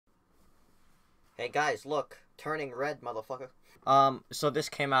Hey guys, look. Turning red, motherfucker. So this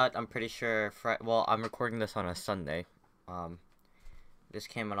came out, I'm pretty sure, well, I'm recording this on a Sunday. This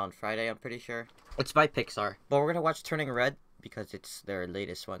came out on Friday, I'm pretty sure. It's by Pixar. But we're gonna watch Turning Red, because it's their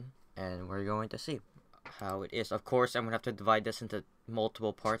latest one. And we're going to see how it is. Of course, I'm gonna have to divide this into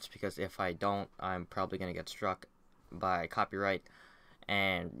multiple parts, because if I don't, I'm probably gonna get struck by copyright.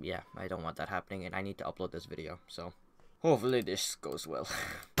 And yeah, I don't want that happening, and I need to upload this video, so hopefully this goes well.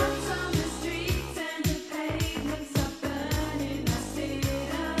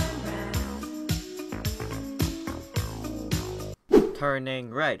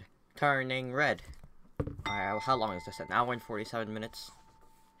 Turning red. Turning red. Alright, how long is this? An hour and 47 minutes?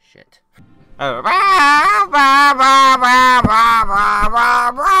 Shit.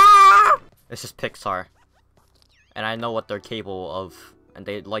 This is Pixar. And I know what they're capable of. And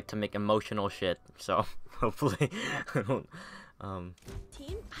they like to make emotional shit. So, hopefully, I don't,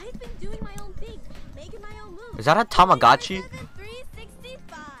 Team, I've been doing my own thing, making my own moves. Is that a Tamagotchi?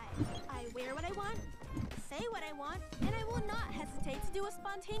 365. I wear what I want, say what I want, and I will not hesitate to do a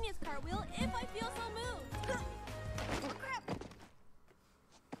spontaneous cartwheel if I feel so moved. Oh,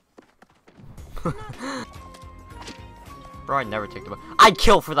 crap. Bro, I never take the I'd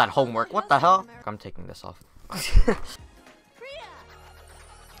kill for that homework. What the hell? I'm taking this off.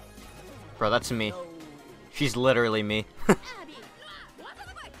 Bro, that's me. She's literally me.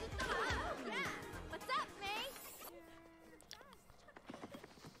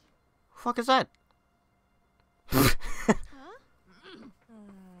 Fuck is that?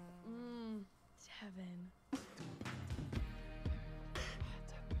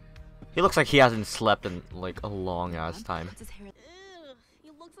 He looks like he hasn't slept in like a long ass time. Ew, he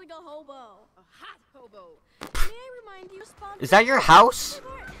looks like a hobo. A hot hobo. May I remind you, Is that your house?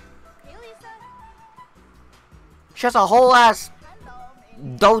 Hey, Lisa. She has a whole ass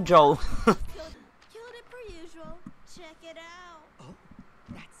dojo. Killed it per usual. Check it out. Oh,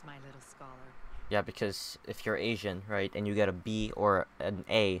 that's my little scholar. Yeah, because if you're Asian, right, and you get a B or an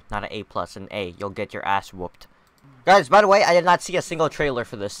A, not an A plus, an A, you'll get your ass whooped. Guys, by the way, I did not see a single trailer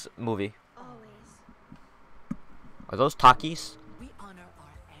for this movie. Always. Are those Takis? We honor our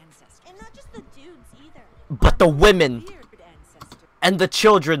ancestors. And not just the dudes either. But the women! Weird ancestors. And the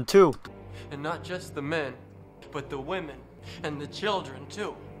children, too! And not just the men, but the women and the children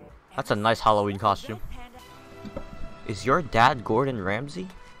too. That's a nice Halloween costume. Is your dad Gordon Ramsay?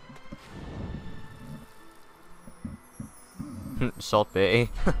 Salt Bay.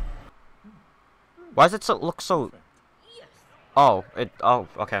 Why does it look so... Oh,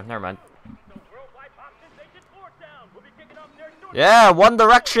 okay, never mind. Yeah, One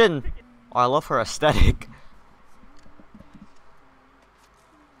Direction! Oh, I love her aesthetic.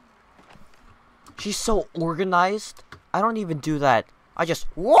 She's so organized. I don't even do that. I just...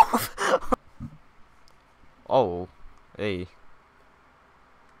 Woof! Oh, hey.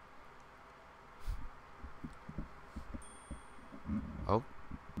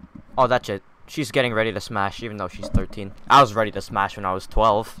 Oh, that's it. She's getting ready to smash, even though she's 13. I was ready to smash when I was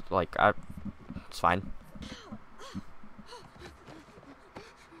 12. Like, it's fine.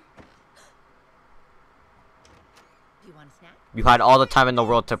 You want a snack? You had all the time in the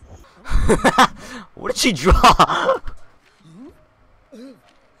world to... What did she draw?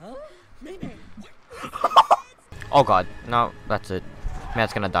 Oh god, no, that's it.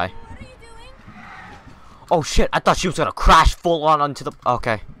 Man's gonna die. What are you doing? Oh shit, I thought she was gonna crash full on onto the...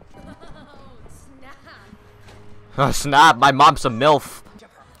 Okay. Snap. Snap, my mom's a MILF.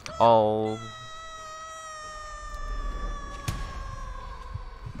 Oh.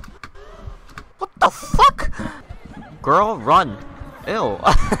 What the fuck? Girl, run. Ew. Thinking,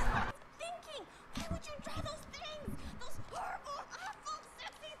 why would you try those things? Those horrible, awful,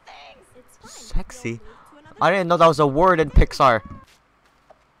 sexy things. It's fine. Sexy? We'll move to another I didn't know that was a word in Pixar.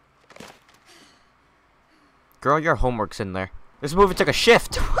 Girl, your homework's in there. This movie took a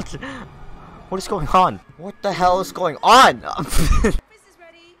shift. What is going on? What the hell is going on? breakfast is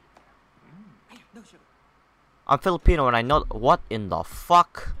ready. No sugar. I'm Filipino and I know... What in the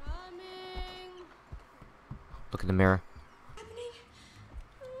fuck? Coming. Look in the mirror. Happening.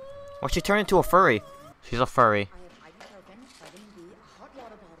 Why'd she turn into a furry? She's a furry. I have ibuprofen, vitamin B, a hot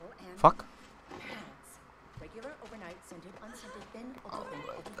water bottle, and Fuck. pads. Regular, overnight, scented, unscented, thin,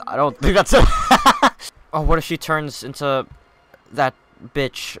 ultra-thin, I don't think that's it. Oh, what if she turns into that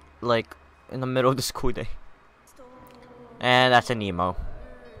bitch, like, in the middle of the school day? And that's an emo.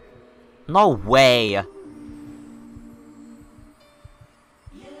 No way! It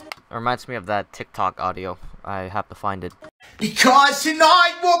reminds me of that TikTok audio. I have to find it. Because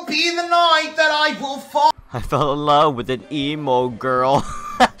tonight will be the night that I will fall. I fell in love with an emo girl.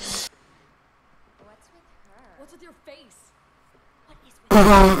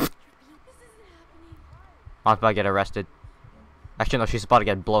 This isn't happening. I'm about to get arrested. Actually, no, she's about to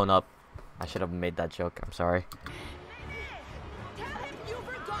get blown up. I should have made that joke. I'm sorry. Tell him you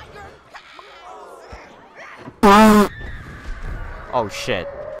forgot your. Oh shit.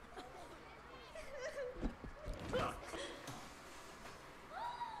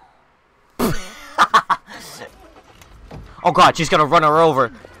 Oh god, she's gonna run her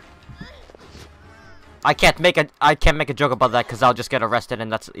over. I can't make a joke about that because I'll just get arrested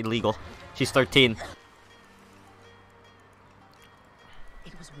and that's illegal. She's 13.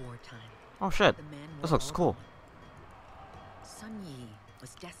 It was wartime. Oh shit. The men This were looks all cool. Sun Yi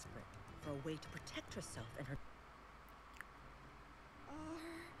was desperate for a way to protect herself and her. Are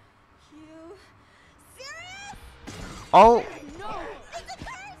you serious? Oh. No! It's a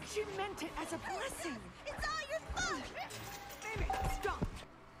curse! She meant it as a blessing! It's all your fault! Baby, stop!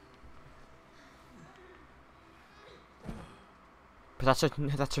 But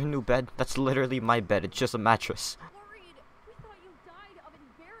that's her new bed. That's literally my bed. It's just a mattress. Worried. We thought you died of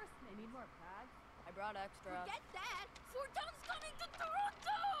embarrassment. Need more pads? I brought extra. Forget that! Fortun's coming to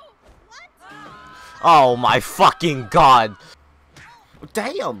Toronto! What? Oh my fucking god.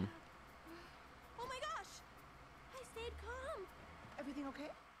 Damn. Oh my gosh! I stayed calm. Everything okay?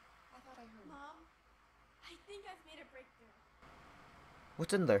 I thought I heard. Mom, I think I've made a breakthrough.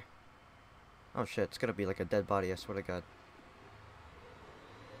 What's in there? Oh shit, it's gonna be like a dead body, I swear to god.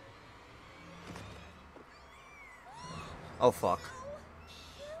 Oh fuck.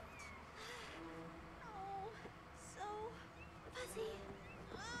 Cute. Oh, so fuzzy.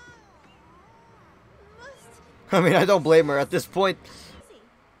 Must I mean, I don't blame her at this point. see.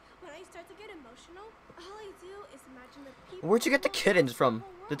 When I start to get emotional, all I do is imagine the people. Where'd you get the who kittens from? the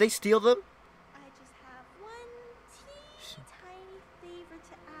whole Did they world. steal them? I just have one teeny tiny favor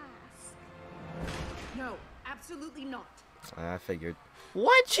to ask. No, absolutely not. I figured.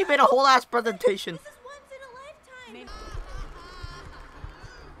 What? She made a whole ass presentation. This is once in a lifetime. Maybe-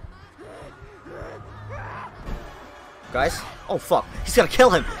 Guys? Oh fuck. He's gonna kill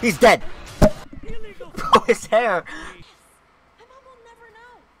him. He's dead. Bro, his hair. My mom will never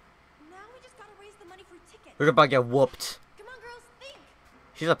know. Now we just gotta raise the money for tickets. We're about to get whooped. Come on, girls, think.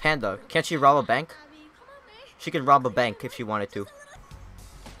 She's a panda. Can't she rob a bank? Abby, come on, May. She can rob a bank if she wanted to.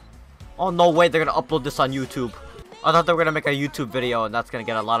 Oh no way, they're gonna upload this on YouTube. I thought they were gonna make a YouTube video and that's gonna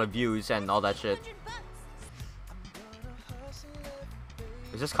get a lot of views and all that shit. $100.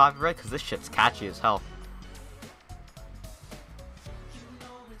 Is this copyright? Cause this shit's catchy as hell.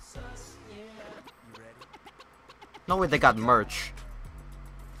 No way they got merch.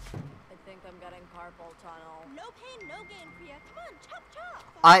 I think I'm getting carpal tunnel. No pain, no gain, Priya. Come on, chop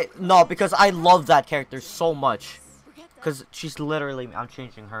chop. No, because I love that character so much. Forget that. Cause she's literally, I'm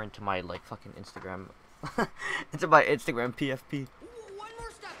changing her into my like fucking Instagram, into my Instagram PFP. One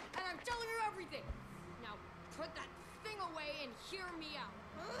more step, and I'm telling you everything. Now, put that thing away and hear me out.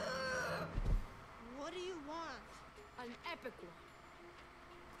 What do you want? An epic one.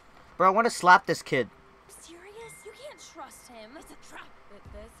 Bro, I want to slap this kid. Serious? You can't trust him. It's a trap.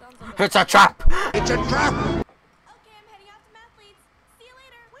 This sounds like It's a trap. It's a trap! Okay, I'm heading out to math leads. See you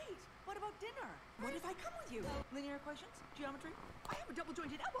later. Wait, what about dinner? What if I come with you? Linear equations? Geometry? I have a double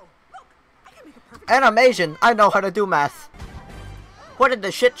jointed elbow. Look, I can make a perfect. And I'm Asian. I know how to do math. What in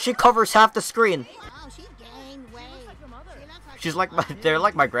the shit? She covers half the screen. Oh, she's gained weight. She's like my, they're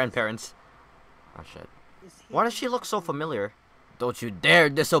like my grandparents. Oh shit. Why does she look so familiar? Don't you dare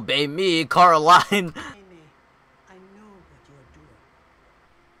disobey me, Caroline. Amy, I know what you're doing.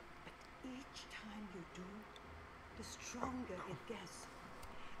 But each time you do, the stronger it gets.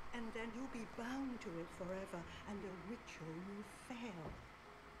 And then you'll be bound to it forever, and the ritual will fail.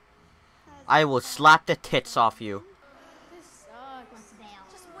 I will slap the tits off you. this sucks.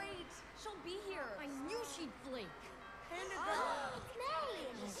 Just wait. She'll be here. I knew she'd flake.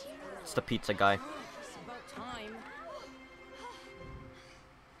 It's the pizza guy. It's about time.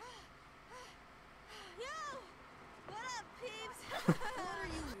 Yo! What up, peeps? What are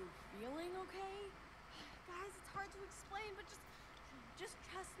you feeling okay? Guys, it's hard to explain, but just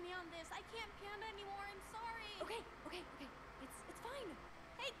trust me on this. I can't panda anymore. I'm sorry. Okay. It's fine.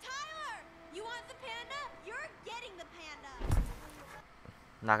 Hey, Tyler! You want the panda? You're getting the panda.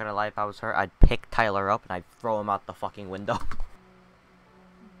 Not gonna lie, if I was her, I'd pick Tyler up and I'd throw him out the fucking window.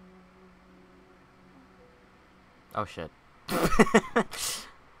 Oh shit.